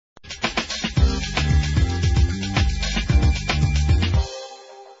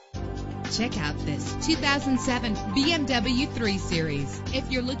Check out this 2007 BMW 3 Series.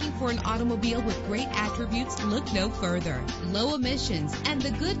 If you're looking for an automobile with great attributes, look no further. Low emissions and the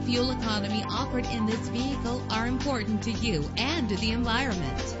good fuel economy offered in this vehicle are important to you and to the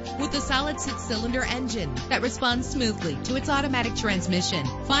environment. With a solid 6-cylinder engine that responds smoothly to its automatic transmission,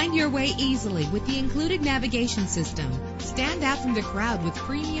 find your way easily with the included navigation system. Stand out from the crowd with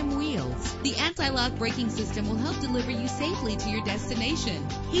premium wheels. The anti-lock braking system will help deliver you safely to your destination.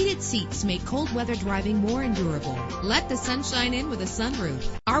 Heated seats make cold weather driving more endurable. Let the sunshine in with a sunroof.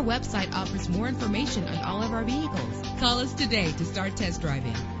 Our website offers more information on all of our vehicles. Call us today to start test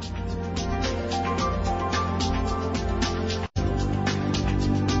driving.